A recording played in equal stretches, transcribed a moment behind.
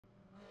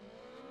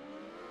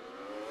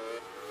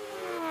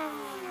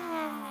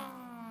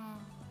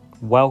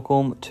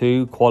welcome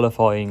to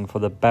qualifying for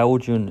the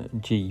Belgian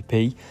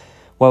GP.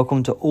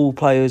 Welcome to all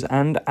players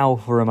and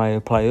Alfa Romeo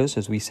players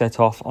as we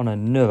set off on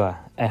another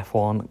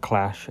F1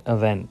 Clash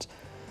event.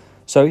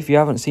 So if you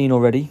haven't seen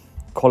already,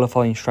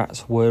 qualifying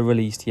strats were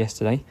released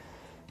yesterday,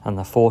 and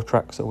the 4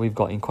 tracks that we've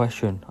got in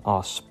question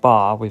are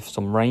Spa with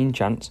some rain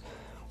chance,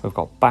 we've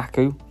got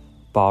Baku,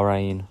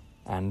 Bahrain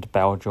and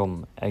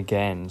Belgium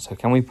again. So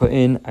can we put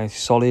in a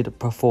solid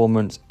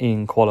performance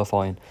in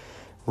qualifying?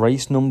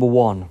 Race number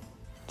 1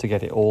 to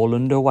get it all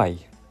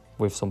underway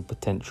with some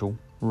potential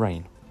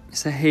rain.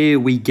 So here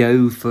we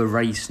go for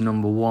race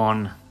number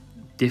 1.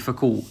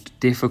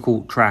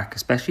 Difficult track,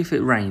 especially if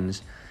it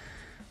rains,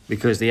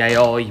 because the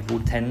AI will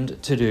tend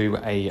to do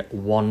a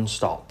 1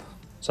 stop.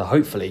 So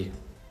hopefully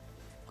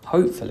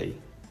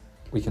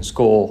we can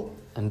score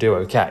and do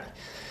okay.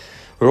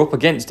 We're up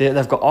against it.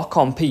 They've got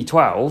Ocon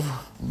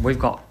P12. We've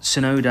got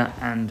Tsunoda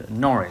and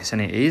Norris,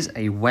 and it is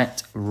a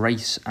wet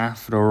race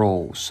after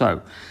all.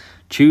 So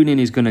tuning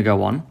is going to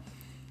go on,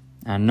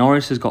 and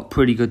Norris has got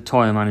pretty good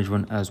tyre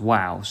management as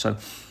well. So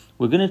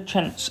we're going to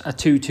chance a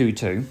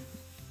 2-2-2,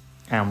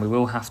 and we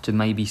will have to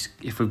maybe,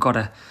 if we've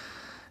got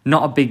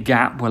not a big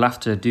gap, we'll have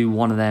to do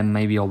one of them,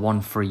 maybe a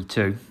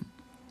 1-3-2.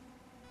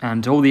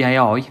 And all the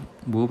AI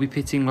will be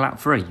pitting lap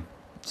 3.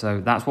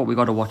 So that's what we've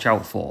got to watch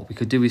out for. We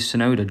could do with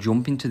Tsunoda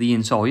jumping to the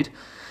inside.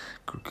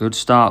 Good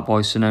start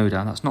by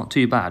Tsunoda. That's not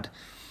too bad.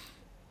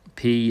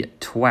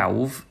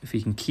 P12, if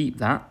he can keep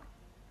that.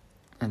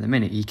 At the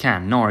minute, he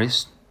can.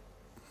 Norris,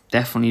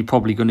 definitely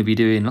probably going to be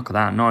doing... Look at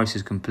that. Norris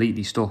is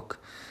completely stuck.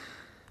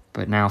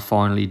 But now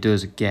finally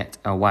does get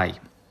away.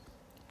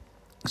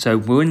 So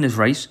we're in this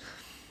race.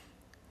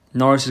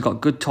 Norris has got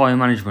good tyre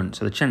management.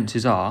 So the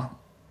chances are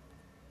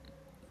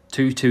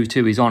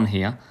 2-2-2 is on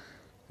here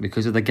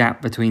because of the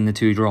gap between the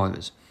 2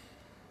 drivers.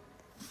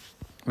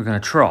 We're going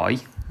to try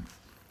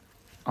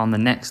on the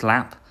next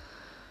lap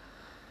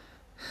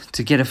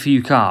to get a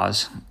few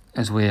cars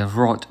as we're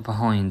right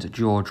behind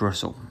George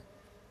Russell.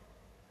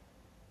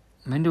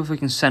 I wonder if we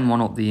can send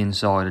one up the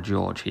inside of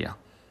George here.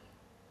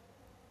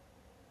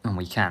 And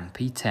we can.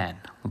 P10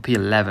 or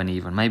P11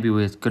 even. Maybe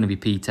we're going to be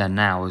P10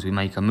 now as we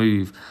make a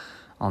move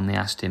on the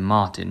Aston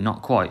Martin.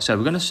 Not quite. So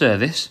we're going to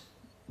service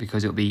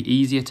because it'll be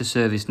easier to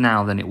service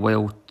now than it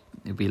will.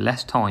 It'll be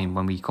less time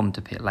when we come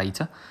to pit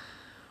later.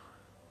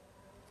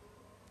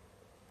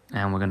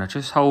 And we're going to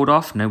just hold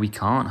off. No, we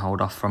can't hold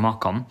off from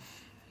Ocon.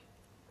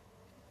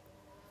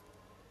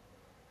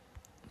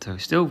 So we're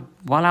still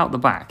well out the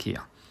back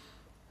here.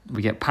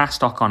 We get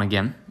past Ocon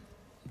again.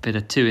 Bit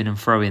of to-in and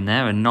throw-in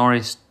there. And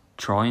Norris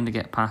trying to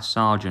get past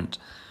Sargent.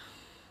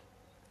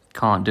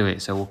 Can't do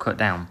it, so we'll cut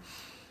down.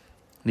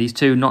 These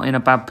two not in a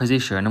bad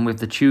position. And with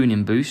the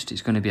tuning boost,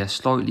 it's going to be a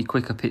slightly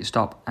quicker pit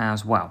stop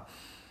as well.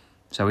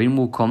 So in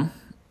will come.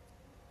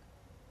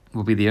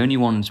 We'll be the only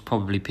ones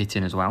probably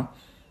pitting as well.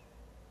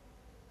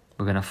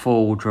 We're going to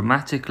fall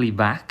dramatically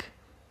back.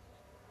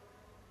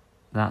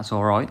 That's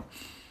all right.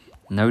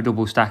 No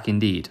double stack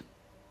indeed.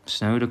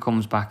 Tsunoda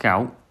comes back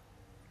out.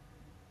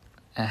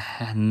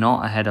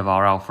 Not ahead of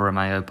our Alfa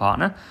Romeo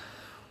partner.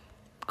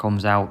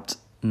 Comes out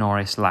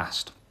Norris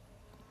last.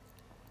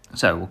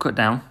 So we'll cut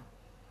down.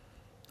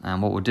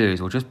 And what we'll do is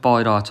we'll just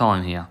bide our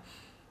time here.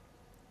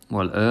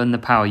 We'll earn the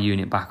power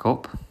unit back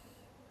up.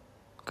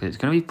 Because it's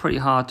going to be pretty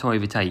hard to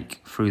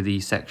overtake through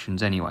these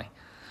sections anyway.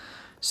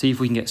 See if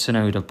we can get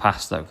Tsunoda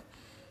past though.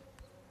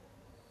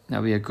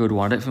 That'll be a good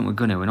one. I don't think we're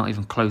going to. We're not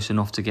even close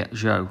enough to get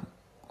Zhou.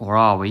 Or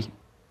are we?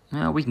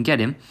 No, we can get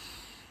him.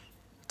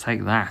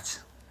 Take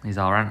that is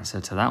our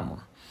answer to that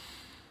one.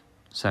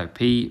 So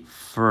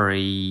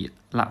P3,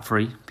 lap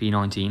 3,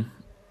 P19.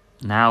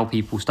 Now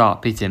people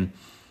start pitting.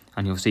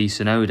 And you'll see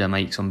Tsunoda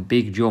make some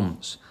big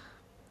jumps.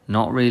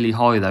 Not really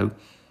high though.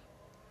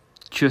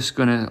 Just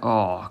gonna,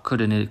 could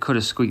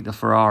have squeaked the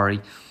Ferrari.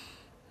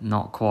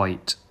 Not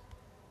quite.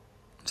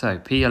 So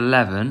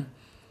P11,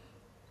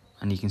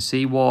 and you can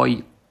see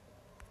why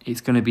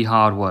it's going to be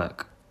hard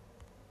work.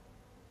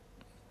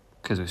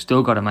 Because we've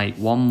still got to make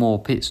one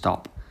more pit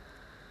stop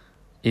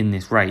in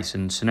this race.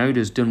 And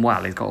Tsunoda's done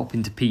well. He's got up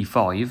into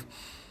P5.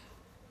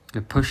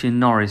 We're pushing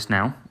Norris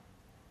now.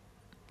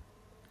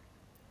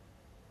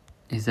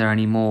 Is there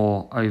any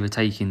more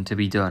overtaking to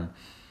be done?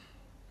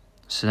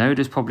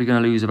 Tsunoda's probably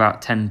going to lose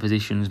about 10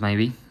 positions,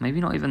 maybe. Maybe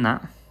not even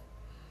that.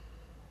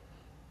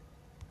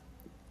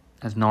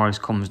 As Norris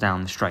comes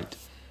down the straight.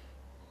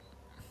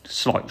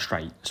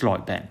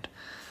 Slight bend.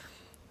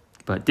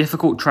 But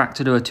difficult track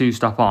to do a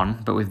 2-stop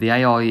on. But with the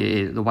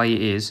AI, the way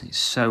it is, it's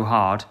so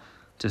hard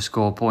to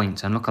score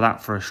points. And look at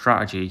that for a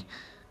strategy.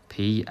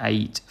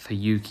 P8 for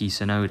Yuki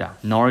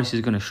Tsunoda. Norris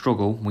is going to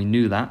struggle. We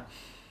knew that.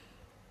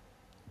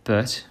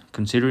 But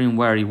considering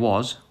where he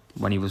was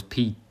when he was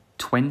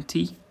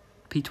P20...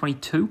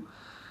 P22,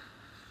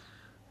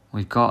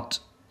 we've got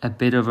a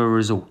bit of a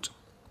result.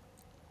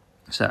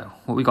 So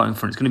what we got in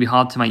front, it's going to be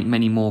hard to make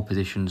many more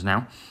positions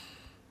now,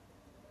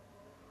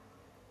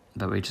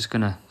 but we're just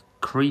going to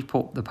creep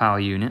up the power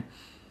unit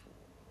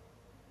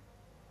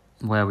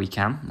where we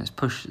can. Let's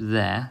push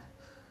there.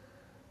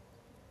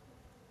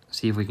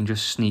 See if we can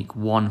just sneak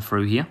one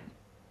through here.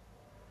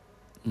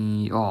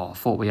 Oh, I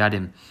thought we had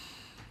him.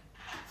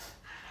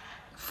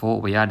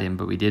 Thought we had him,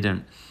 but we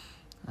didn't.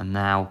 And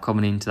now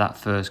coming into that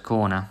first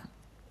corner,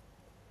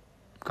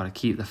 got to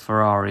keep the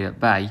Ferrari at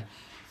bay,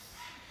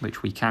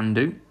 which we can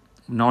do.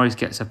 Norris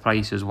gets a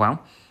place as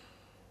well.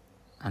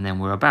 And then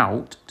we're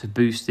about to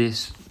boost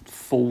this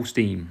full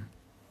steam.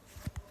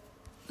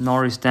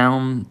 Norris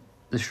down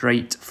the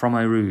straight from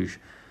Eau Rouge.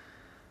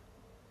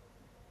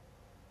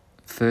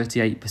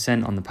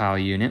 38% on the power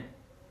unit.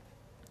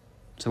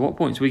 So what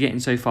points are we getting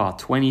so far?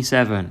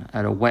 27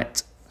 at a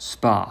wet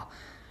Spa.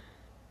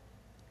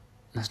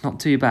 That's not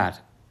too bad.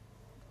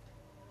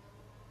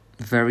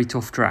 Very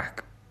tough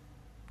track.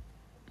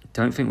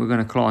 Don't think we're going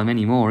to climb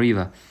any more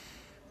either.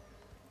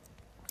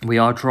 We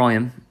are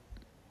trying.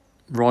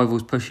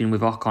 Rivals pushing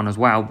with Ocon as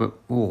well, but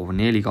we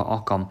nearly got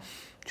Ocon.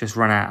 Just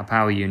run out of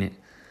power unit.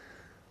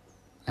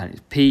 And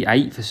it's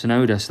P8 for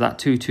Tsunoda, so that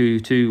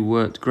 2-2-2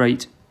 worked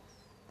great.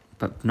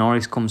 But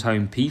Norris comes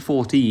home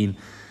P14.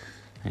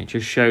 And it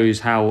just shows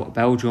how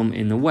Belgium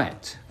in the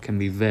wet can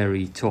be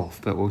very tough,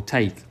 but we'll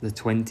take the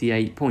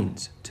 28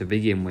 points to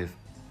begin with.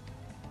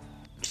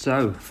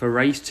 So, for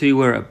race 2,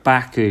 we're at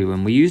Baku,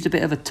 and we used a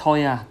bit of a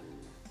tyre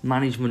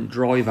management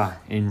driver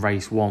in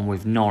race 1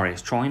 with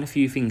Norris, trying a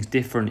few things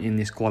different in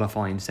this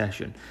qualifying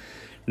session.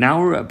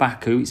 Now we're at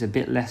Baku, it's a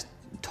bit less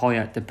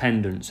tyre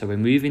dependent, so we're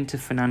moving to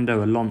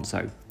Fernando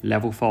Alonso,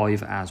 level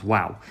 5 as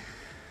well.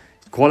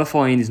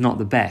 Qualifying is not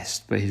the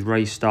best, but his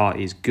race start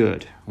is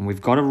good. And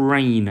we've got a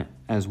rain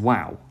as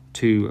well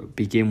to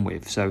begin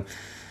with. So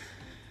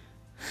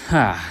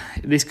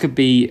this could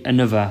be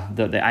another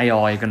that the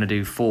AI are going to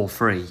do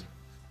 4-3.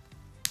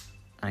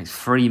 And it's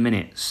 3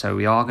 minutes. So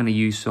we are going to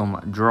use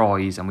some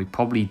dries. And we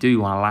probably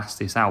do want to last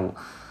this out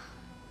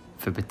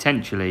for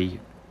potentially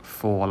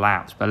 4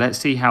 laps. But let's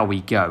see how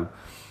we go.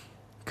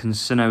 Can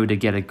Tsunoda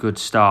get a good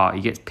start?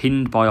 He gets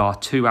pinned by our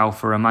 2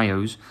 Alfa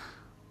Romeos.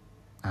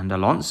 And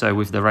Alonso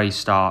with the race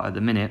start at the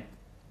minute,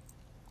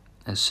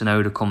 as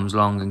Tsunoda comes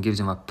along and gives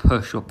him a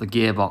push up the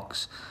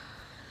gearbox.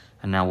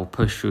 And now we'll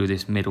push through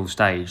this middle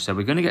stage. So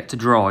we're going to get to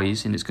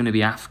dries, and it's going to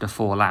be after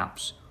 4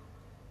 laps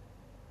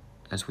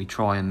as we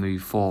try and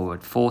move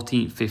forward.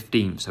 14th,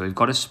 15th. So we've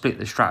got to split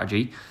the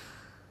strategy.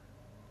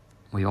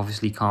 We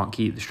obviously can't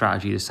keep the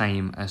strategy the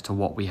same as to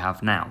what we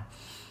have now.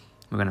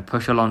 We're going to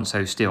push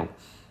Alonso still.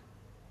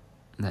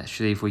 Let's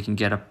see if we can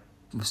get a...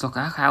 Let's look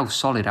at how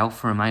solid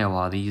Alfa Romeo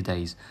are these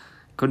days.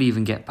 Couldn't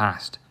even get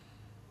past.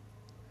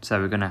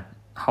 So we're going to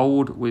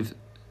hold with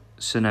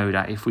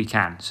Tsunoda if we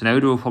can.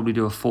 Tsunoda will probably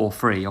do a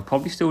 4-3. I'll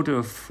probably still do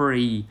a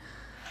 3...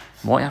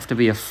 Might have to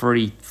be a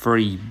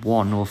 3-3-1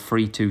 or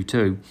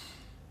 3-2-2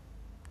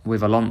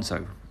 with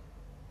Alonso.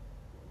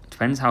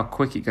 Depends how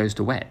quick it goes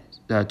to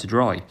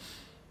dry.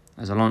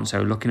 As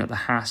Alonso looking at the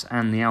Haas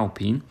and the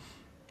Alpine.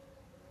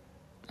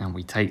 And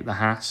we take the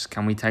Haas.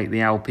 Can we take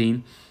the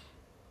Alpine?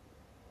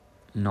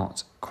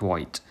 Not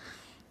quite.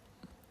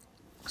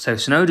 So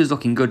Tsunoda's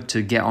looking good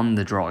to get on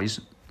the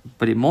dries,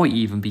 but it might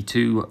even be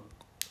too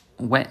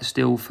wet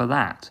still for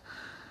that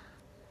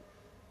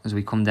as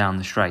we come down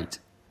the straight.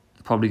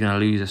 Probably going to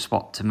lose a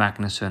spot to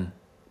Magnussen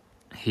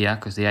here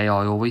because the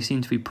AI always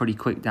seem to be pretty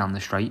quick down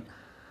the straight.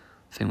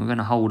 I think we're going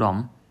to hold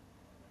on.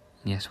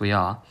 Yes, we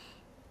are.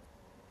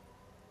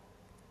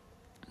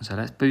 So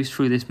let's boost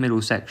through this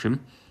middle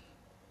section.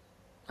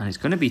 And it's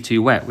going to be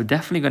too wet. We're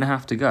definitely going to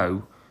have to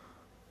go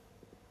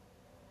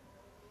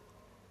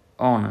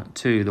on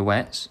to the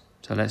wets.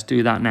 So let's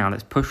do that now.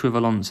 Let's push with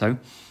Alonso.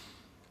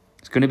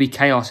 It's going to be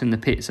chaos in the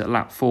pits at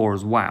lap 4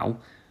 as well.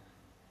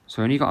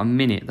 So only got a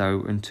minute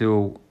though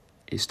until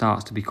it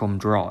starts to become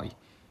dry.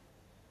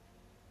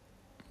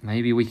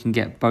 Maybe we can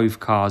get both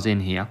cars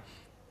in here.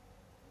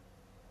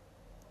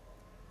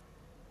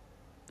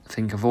 I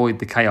think avoid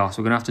the chaos.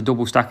 We're going to have to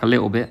double stack a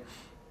little bit.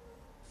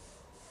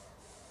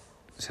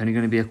 It's only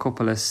going to be a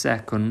couple of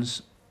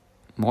seconds.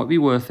 Might be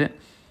worth it.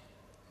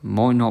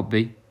 Might not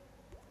be.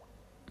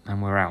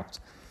 And we're out.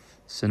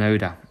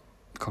 Tsunoda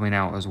coming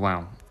out as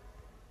well.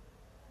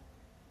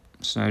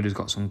 Tsunoda's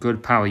got some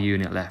good power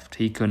unit left.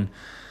 He can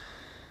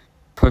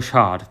push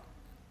hard.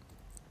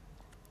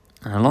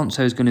 And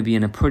Alonso's going to be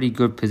in a pretty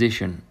good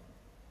position.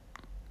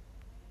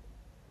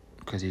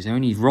 Because he's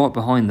only right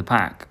behind the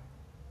pack.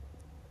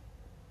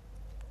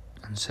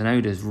 And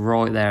Tsunoda's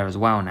right there as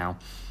well now.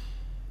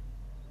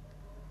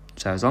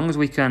 So as long as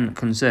we can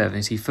conserve, and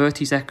you see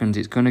 30 seconds,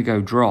 it's going to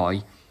go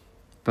dry.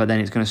 But then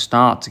it's going to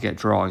start to get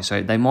dry.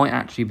 So they might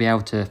actually be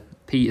able to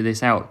peter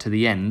this out to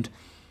the end.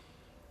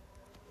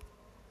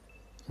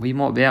 We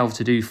might be able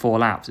to do 4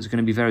 laps. It's going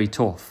to be very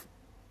tough.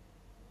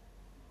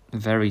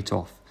 Very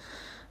tough.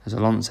 As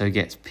Alonso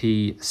gets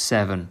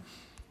P7.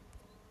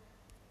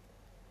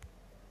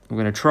 We're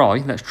going to try.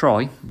 Let's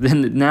try.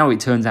 Then now it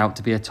turns out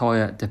to be a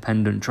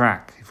tyre-dependent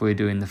track if we're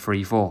doing the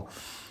 3-4.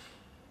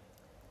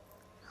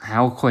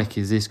 How quick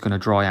is this going to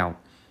dry out?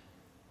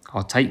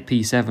 I'll take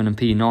P7 and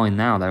P9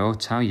 now, though. I'll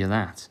tell you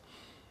that.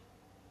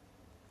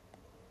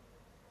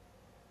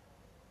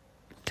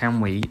 Can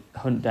we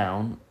hunt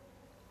down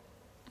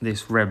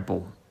this Red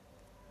Bull?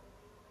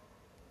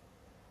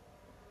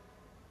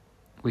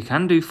 We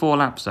can do 4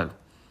 laps, though.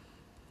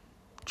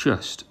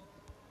 Just.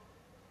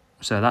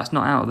 So that's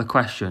not out of the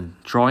question.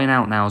 Drying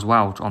out now as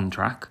well on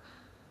track.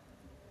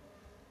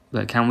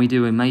 But can we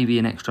do maybe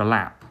an extra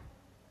lap?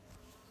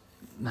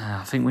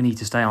 I think we need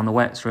to stay on the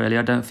wets really.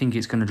 I don't think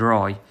it's going to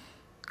dry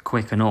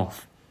quick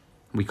enough.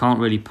 We can't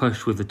really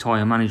push with the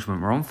tyre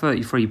management. We're on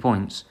 33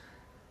 points.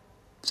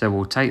 So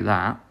we'll take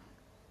that.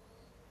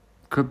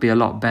 Could be a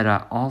lot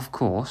better, of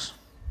course.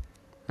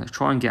 Let's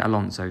try and get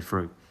Alonso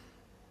through.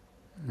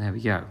 There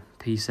we go.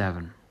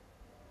 P7.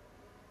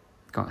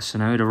 Got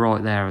Tsunoda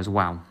right there as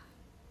well.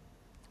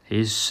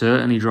 He's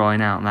certainly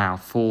drying out now.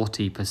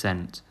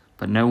 40%.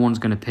 But no one's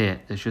going to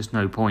pit. There's just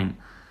no point.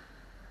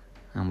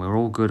 And we're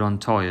all good on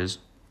tyres.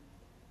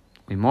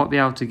 We might be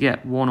able to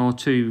get 1 or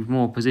 2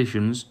 more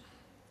positions.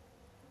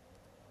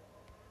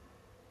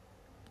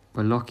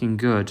 We're looking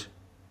good.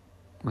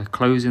 We're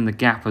closing the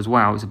gap as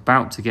well. It's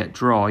about to get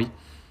dry.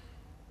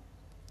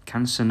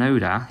 Can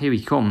Tsunoda? Here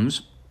he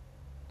comes.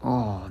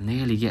 Oh,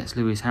 nearly gets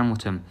Lewis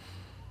Hamilton.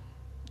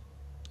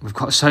 We've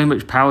got so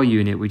much power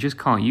unit, we just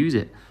can't use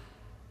it.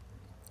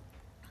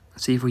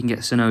 Let's see if we can get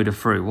Tsunoda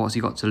through. What's he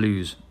got to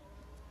lose?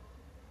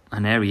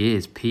 And there he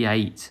is,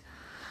 P8.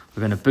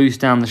 We're going to boost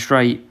down the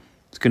straight.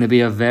 It's going to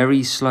be a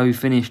very slow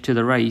finish to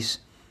the race.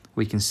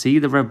 We can see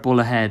the Red Bull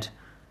ahead.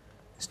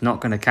 It's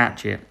not going to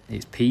catch it.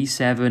 It's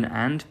P7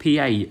 and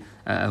P8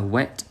 at a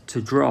wet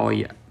to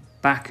dry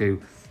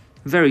Baku.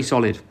 Very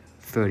solid.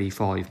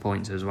 35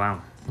 points as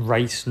well.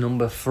 Race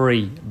number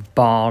 3,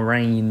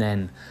 Bahrain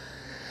then.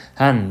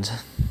 And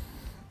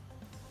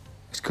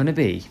it's going to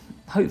be,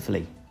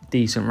 hopefully,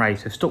 decent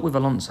race. I've stuck with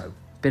Alonso.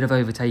 Bit of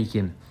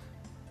overtaking.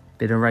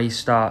 Bit of race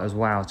start as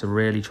well to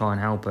really try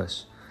and help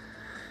us.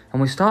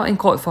 And we're starting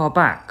quite far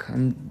back.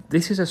 And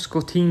this is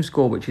a team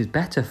score which is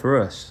better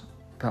for us.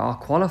 But our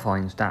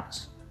qualifying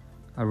stats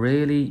are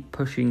really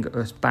pushing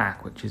us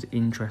back, which is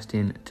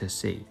interesting to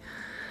see.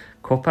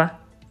 Cuppa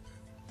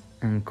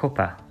and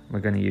Cuppa we're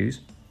going to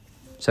use.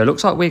 So it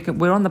looks like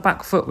we're on the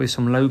back foot with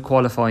some low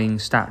qualifying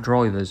stat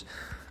drivers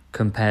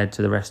compared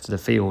to the rest of the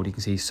field. You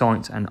can see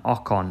Sainz and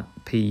Ocon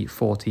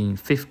P14,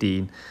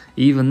 15,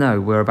 even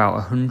though we're about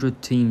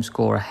 100 team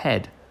score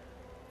ahead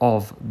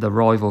of the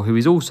rival, who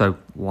is also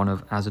one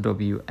of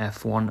AZW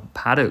F1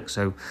 paddock.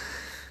 So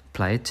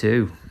player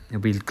 2, he'll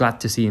be glad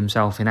to see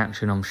himself in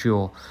action, I'm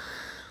sure.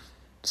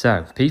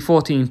 So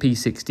P14,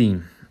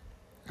 P16,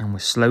 and we're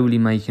slowly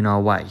making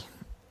our way.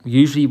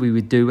 Usually we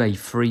would do a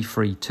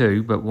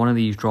 3-3-2, but one of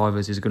these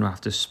drivers is going to have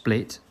to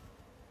split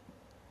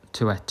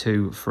to a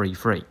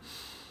 2-3-3.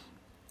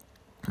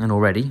 And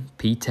already,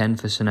 P10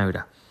 for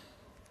Tsunoda.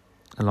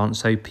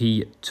 Alonso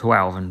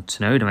P12, and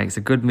Tsunoda makes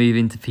a good move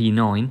into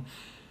P9.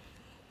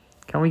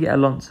 Can we get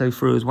Alonso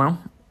through as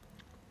well?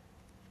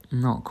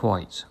 Not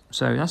quite.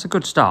 So that's a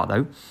good start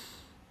though.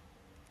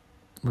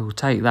 We'll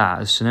take that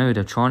as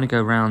Tsunoda trying to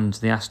go round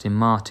the Aston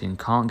Martin,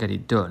 can't get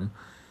it done.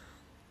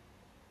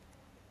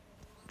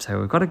 So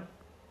we've got a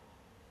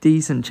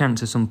decent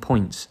chance of some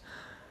points.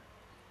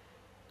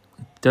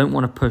 Don't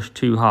want to push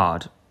too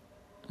hard.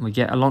 We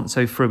get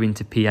Alonso through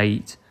into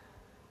P8.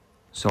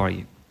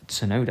 Sorry,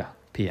 Tsunoda,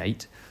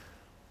 P8.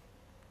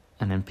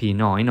 And then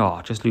P9.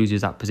 Oh, just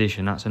loses that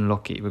position. That's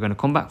unlucky. We're going to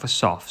come back for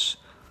softs.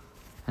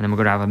 And then we're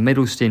going to have a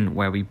middle stint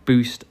where we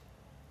boost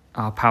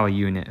our power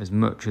unit as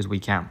much as we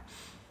can.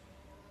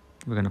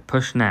 We're going to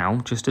push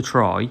now just to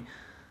try.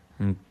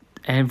 And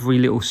every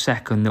little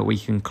second that we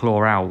can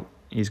claw out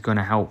is going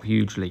to help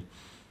hugely.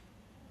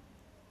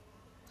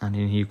 And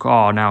then he,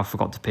 oh, now I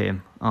forgot to pit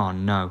him. Oh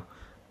no,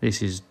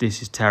 this is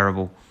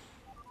terrible.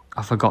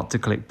 I forgot to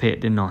click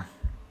pit, didn't I?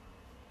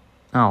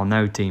 Oh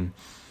no, team.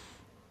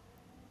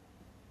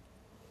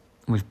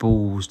 We've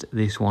ballsed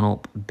this one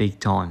up big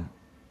time.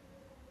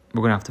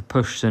 We're going to have to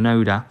push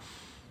Tsunoda.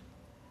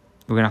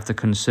 We're going to have to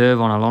conserve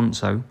on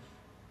Alonso.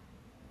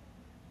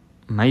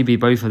 Maybe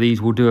both of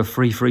these will do a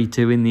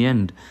 3-3-2 in the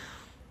end.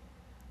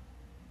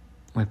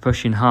 We're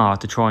pushing hard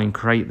to try and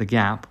create the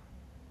gap.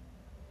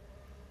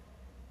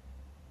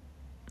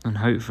 And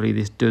hopefully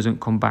this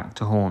doesn't come back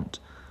to haunt.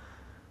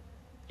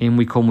 In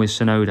we come with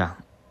Tsunoda.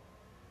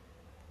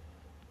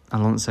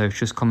 Alonso's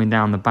just coming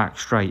down the back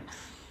straight.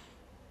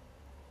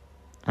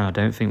 And I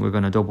don't think we're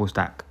going to double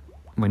stack.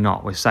 We're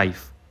not, we're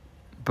safe.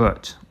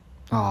 But,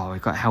 oh, we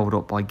got held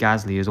up by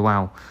Gasly as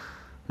well.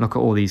 Look at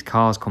all these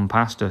cars come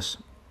past us.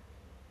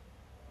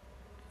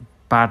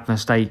 Bad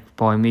mistake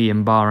by me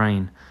in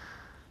Bahrain.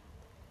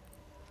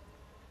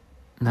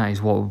 That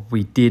is what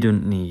we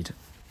didn't need.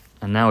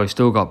 And now we've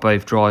still got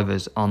both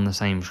drivers on the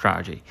same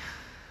strategy.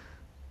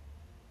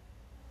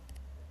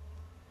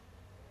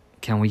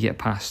 Can we get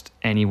past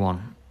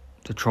anyone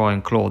to try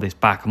and claw this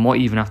back? I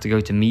might even have to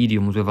go to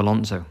mediums with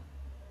Alonso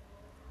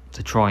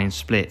to try and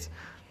split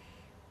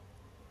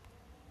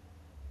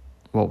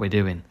what we're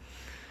doing.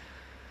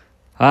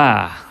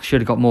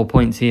 Should have got more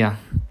points here.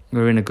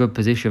 We're in a good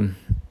position.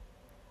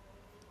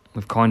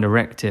 We've kind of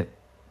wrecked it.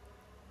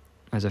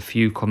 There's a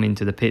few come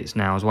into the pits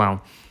now as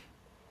well.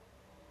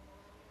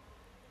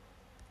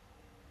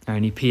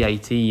 Only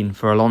P18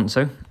 for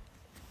Alonso.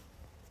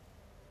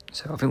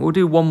 So I think we'll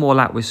do one more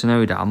lap with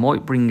Tsunoda. I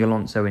might bring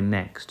Alonso in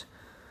next.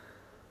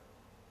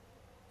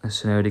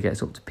 as Tsunoda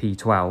gets up to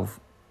P12.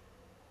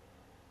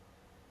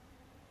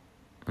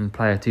 And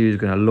player 2 is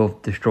going to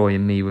love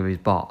destroying me with his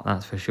bot,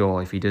 that's for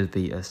sure, if he does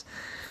beat us.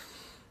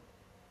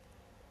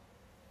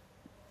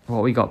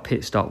 What we got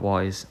pit stop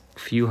wise, a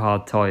few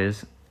hard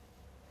tyres.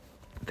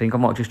 I think I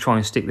might just try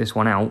and stick this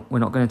one out. We're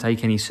not going to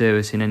take any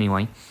servicing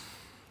anyway.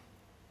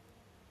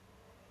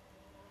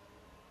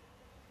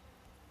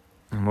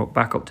 And we're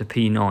back up to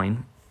P9.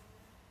 I'm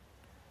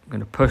going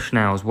to push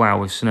now as well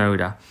with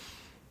Tsunoda,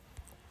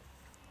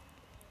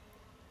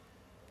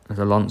 as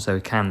Alonso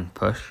can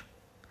push.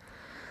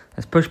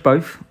 Let's push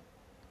both.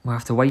 We'll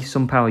have to waste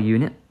some power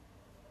unit,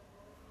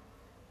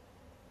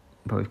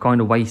 but we've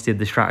kind of wasted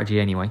the strategy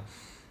anyway,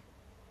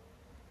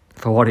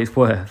 for what it's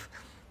worth.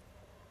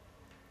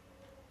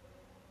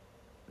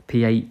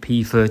 P8,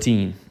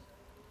 P13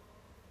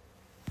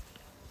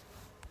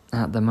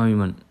 at the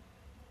moment,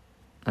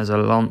 as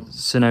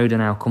Tsunoda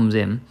now comes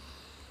in.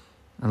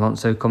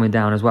 Alonso coming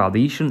down as well.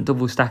 These shouldn't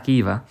double stack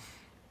either,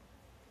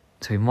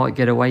 so we might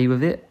get away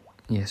with it.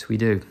 Yes, we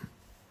do.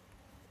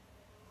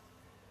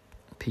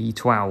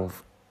 P12.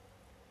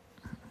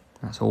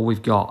 That's all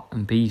we've got.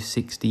 And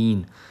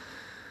P16.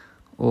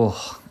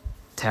 Oh,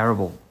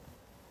 terrible.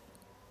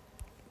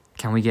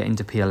 Can we get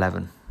into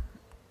P11?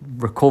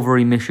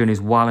 Recovery mission is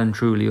well and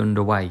truly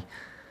underway.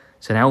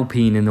 It's an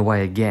Alpine in the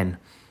way again.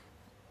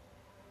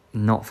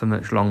 Not for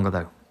much longer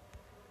though.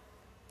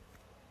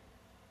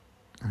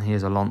 And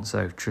here's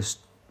Alonso just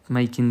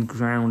making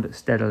ground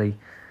steadily.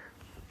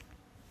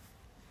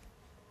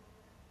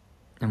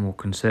 And we'll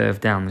conserve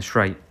down the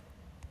straight.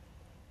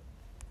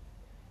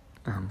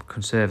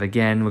 Conserve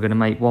again. We're going to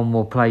make one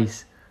more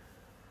place.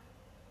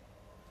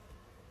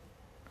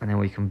 And then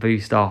we can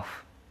boost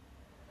off.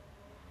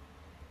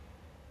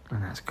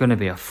 And that's going to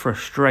be a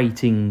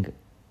frustrating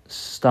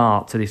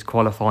start to this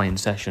qualifying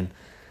session.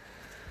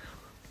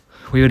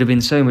 We would have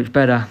been so much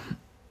better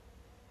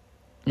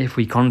if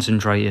we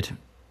concentrated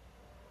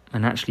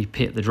and actually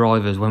pit the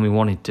drivers when we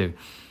wanted to.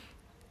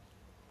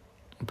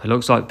 But it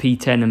looks like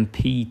P10 and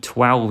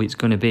P12 it's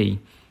going to be.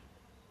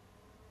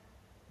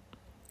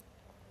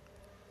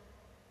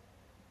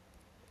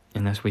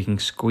 Unless we can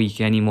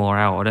squeak any more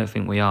out. I don't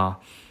think we are.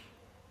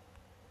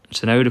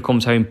 Tsunoda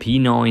comes home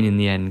P9 in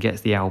the end,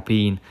 gets the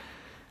Alpine.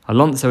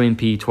 Alonso in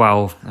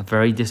P12, a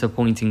very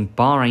disappointing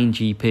Bahrain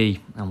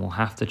GP, and we'll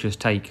have to just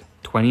take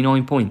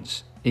 29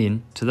 points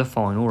into the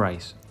final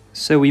race.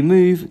 So we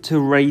move to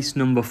race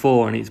number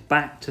 4, and it's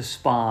back to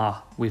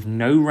Spa with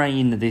no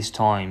rain this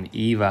time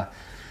either.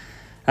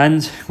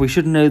 And we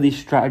should know this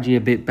strategy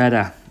a bit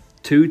better.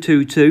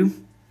 2-2-2.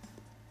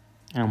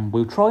 And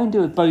we'll try and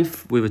do it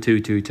both with a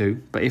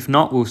 2-2-2. But if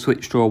not, we'll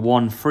switch to a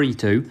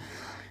 1-3-2.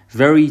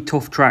 Very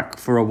tough track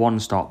for a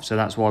 1-stop. So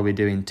that's why we're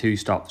doing 2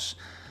 stops.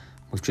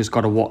 We've just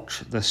got to watch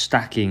the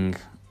stacking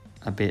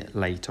a bit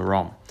later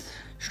on.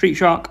 Street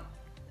Shark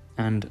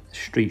and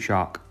Street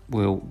Shark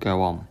will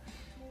go on.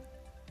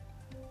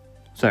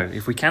 So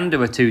if we can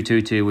do a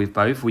 2-2-2 with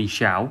both, we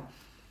shall.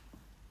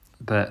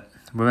 But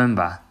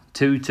remember,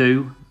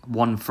 2-2,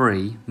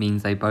 1-3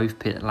 means they both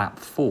pit lap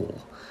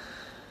 4.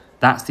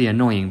 That's the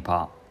annoying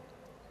part.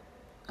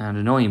 And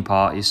annoying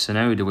part is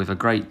Tsunoda with a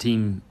great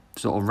team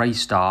sort of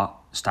race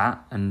stat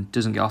and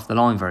doesn't get off the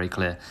line very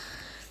clear.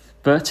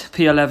 But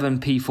P11,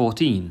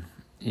 P14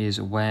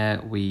 is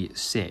where we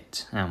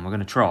sit. And we're going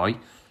to try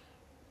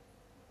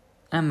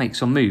and make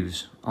some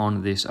moves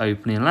on this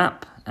opening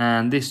lap.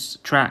 And this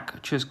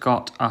track just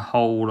got a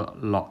whole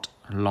lot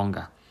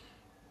longer.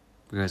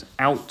 Because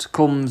out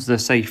comes the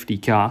safety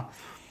car.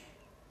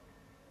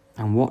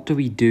 And what do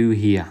we do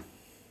here?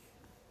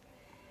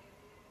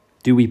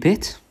 Do we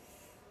pit?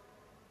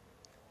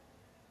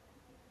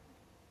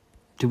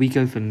 Do we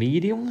go for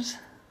mediums?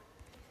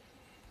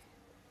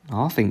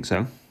 I think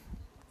so.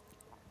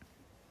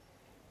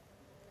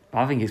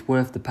 I think it's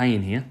worth the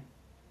pain here.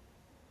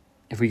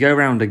 If we go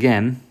round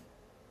again,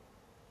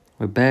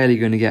 we're barely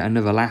going to get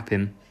another lap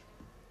in.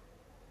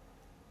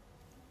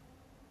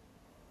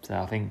 So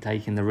I think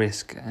taking the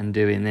risk and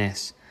doing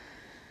this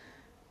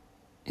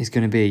is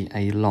going to be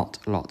a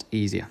lot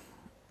easier.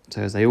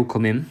 So as they all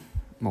come in,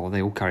 well,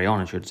 they all carry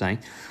on, I should say.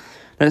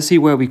 Let's see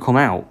where we come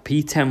out.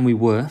 P10 we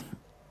were.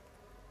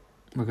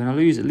 We're going to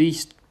lose at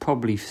least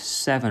probably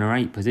 7 or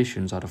 8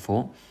 positions, I'd have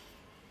thought.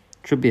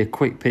 Should be a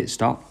quick pit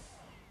stop.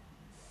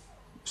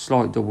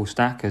 Slight double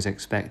stack as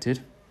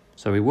expected.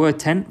 So we were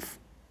 10th.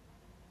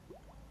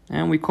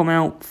 And we come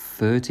out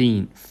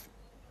 13th.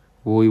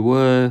 We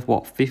were,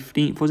 what,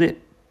 15th was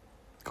it?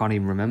 Can't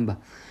even remember.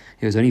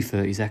 It was only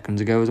 30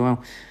 seconds ago as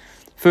well.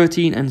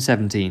 13 and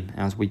 17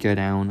 as we go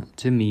down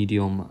to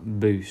medium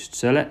boost.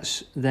 So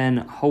let's then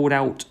hold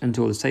out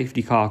until the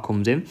safety car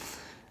comes in.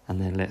 And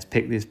then let's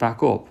pick this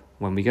back up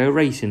when we go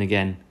racing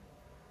again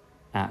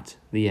at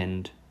the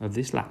end of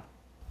this lap.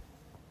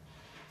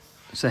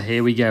 So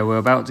here we go. We're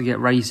about to get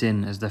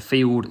racing as the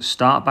field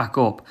start back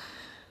up.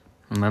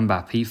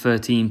 Remember,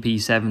 P13,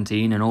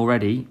 P17 and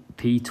already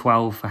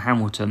P12 for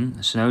Hamilton.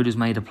 Tsunoda's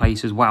made a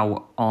place as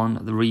well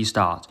on the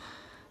restart.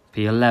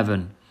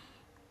 P11.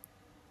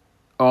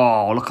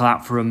 Oh, look at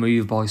that for a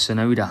move by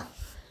Tsunoda.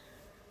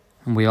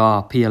 And we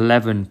are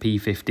P11,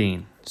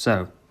 P15.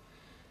 So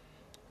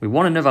we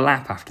want another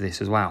lap after this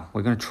as well.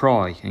 We're going to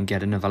try and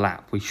get another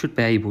lap. We should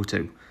be able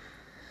to.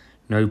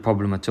 No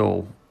problem at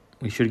all.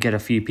 We should get a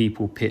few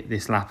people pit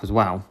this lap as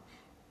well.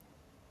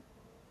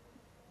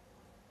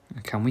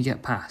 Can we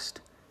get past?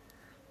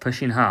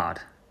 Pushing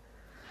hard.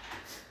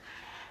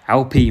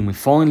 Alpine. We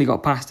finally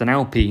got past an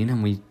Alpine.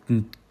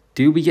 And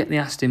do we get the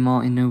Aston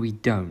Martin? No, we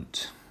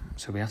don't.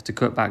 So we have to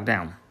cut back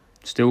down.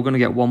 Still going to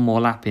get one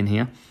more lap in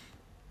here.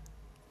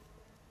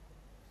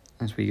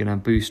 As we're going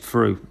to boost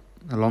through.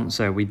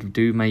 Alonso, we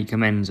do make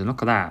amends. And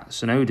look at that.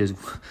 Tsunoda's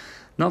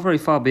not very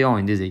far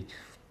behind, is he?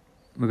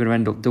 We're going to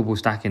end up double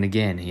stacking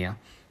again here.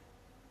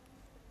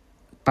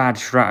 Bad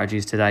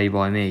strategies today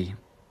by me.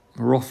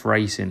 Rough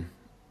racing.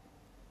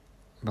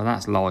 But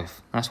that's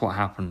life. That's what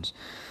happens.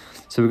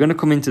 So we're going to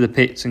come into the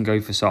pits and go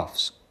for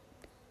softs.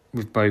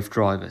 With both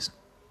drivers.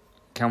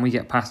 Can we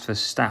get past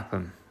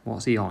Verstappen?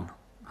 What's he on?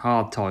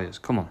 Hard tyres.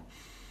 Come on.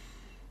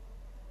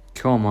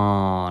 Come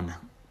on.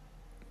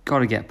 Got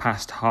to get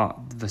past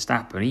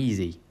Verstappen.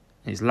 Easy.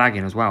 It's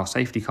lagging as well.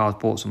 Safety cars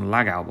brought some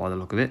lag out by the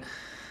look of it.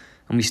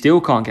 And we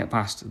still can't get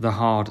past the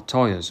hard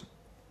tyres.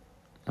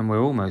 And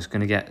we're almost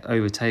going to get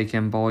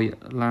overtaken by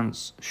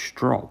Lance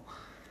Stroll.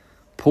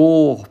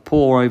 Poor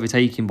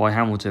overtaking by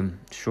Hamilton.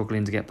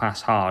 Struggling to get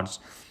past hards.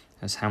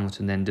 As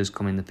Hamilton then does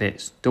come in the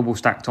pits. Double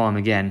stack time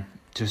again.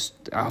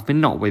 I've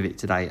been not with it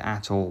today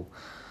at all.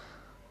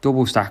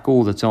 Double stack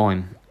all the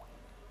time.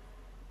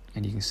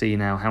 And you can see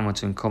now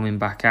Hamilton coming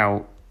back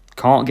out.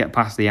 Can't get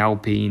past the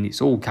Alpine.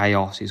 It's all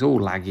chaos. It's all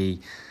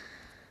laggy.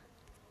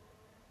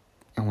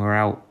 And we're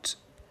out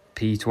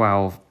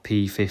P12,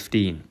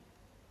 P15.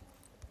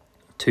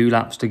 2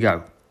 laps to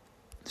go.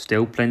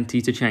 Still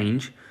plenty to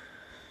change.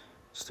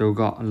 Still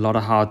got a lot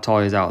of hard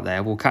tyres out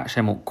there. We'll catch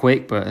them up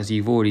quick, but as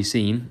you've already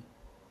seen,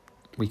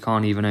 we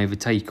can't even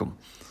overtake them.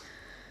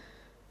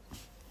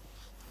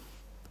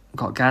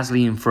 Got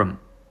Gasly in front.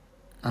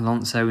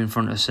 Alonso in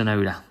front of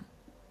Tsunoda.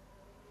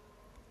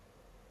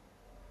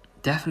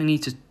 Definitely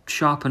need to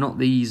sharpen up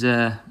these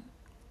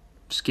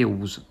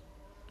skills.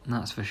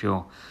 That's for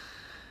sure.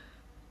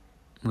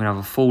 We're going to have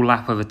a full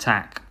lap of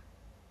attack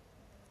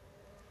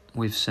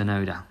with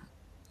Tsunoda.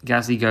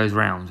 Gasly goes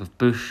round. We've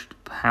pushed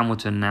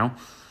Hamilton now.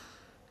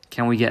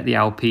 Can we get the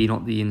Alpine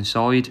up the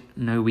inside?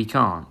 No, we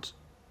can't.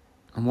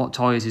 And what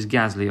tyres is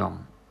Gasly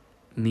on?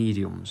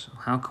 Mediums.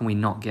 How can we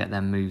not get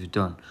them moves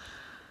done?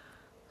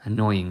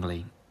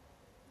 Annoyingly.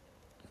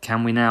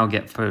 Can we now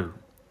get through?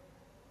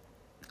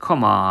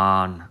 Come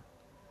on.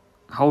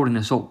 Holding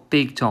us up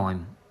big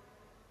time.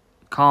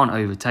 Can't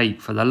overtake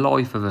for the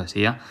life of us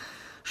here.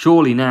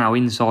 Surely now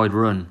inside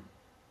run.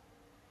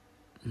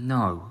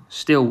 No.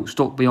 Still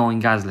stuck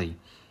behind Gasly.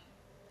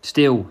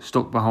 Still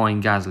stuck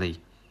behind Gasly.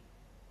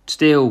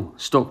 Still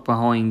stuck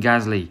behind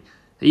Gasly.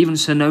 Even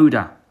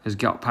Tsunoda has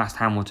got past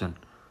Hamilton.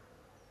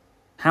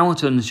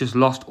 Hamilton's just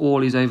lost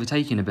all his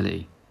overtaking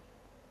ability.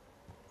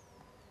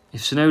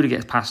 If Tsunoda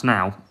gets past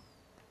now...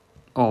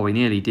 Oh, he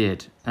nearly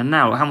did. And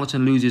now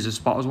Hamilton loses a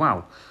spot as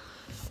well.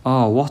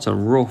 Oh, what a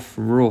rough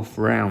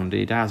round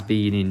it has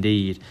been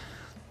indeed.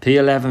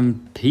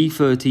 P11,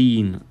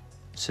 P13,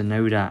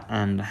 Tsunoda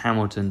and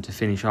Hamilton to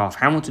finish off.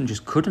 Hamilton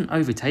just couldn't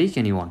overtake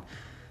anyone.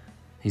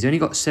 He's only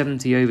got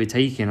 70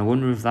 overtaking. I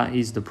wonder if that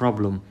is the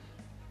problem.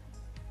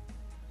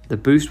 The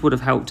boost would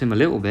have helped him a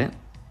little bit,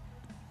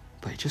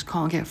 but he just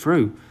can't get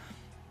through.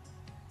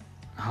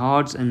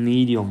 Hards and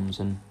mediums,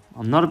 and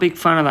I'm not a big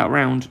fan of that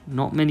round.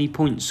 Not many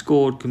points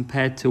scored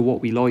compared to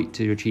what we like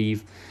to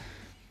achieve.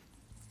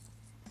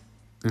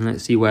 And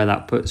let's see where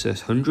that puts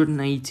us.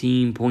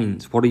 118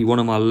 points. Probably one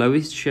of my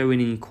lowest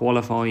showing in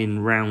qualifying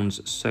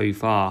rounds so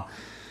far.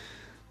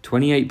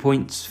 28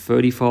 points,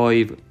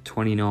 35,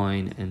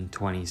 29 and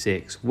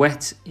 26.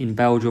 Wet in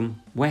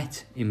Belgium,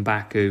 wet in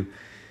Baku.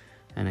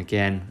 And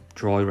again,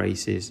 dry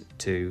races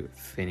to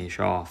finish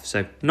off.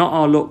 So not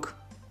our luck.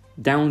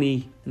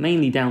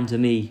 Mainly down to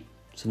me.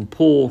 Some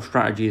poor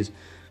strategies,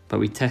 but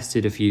we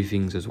tested a few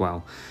things as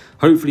well.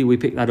 Hopefully we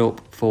pick that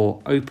up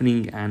for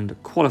opening and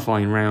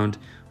qualifying round,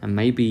 and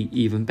maybe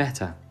even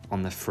better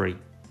on the free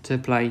to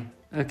play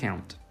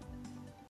account.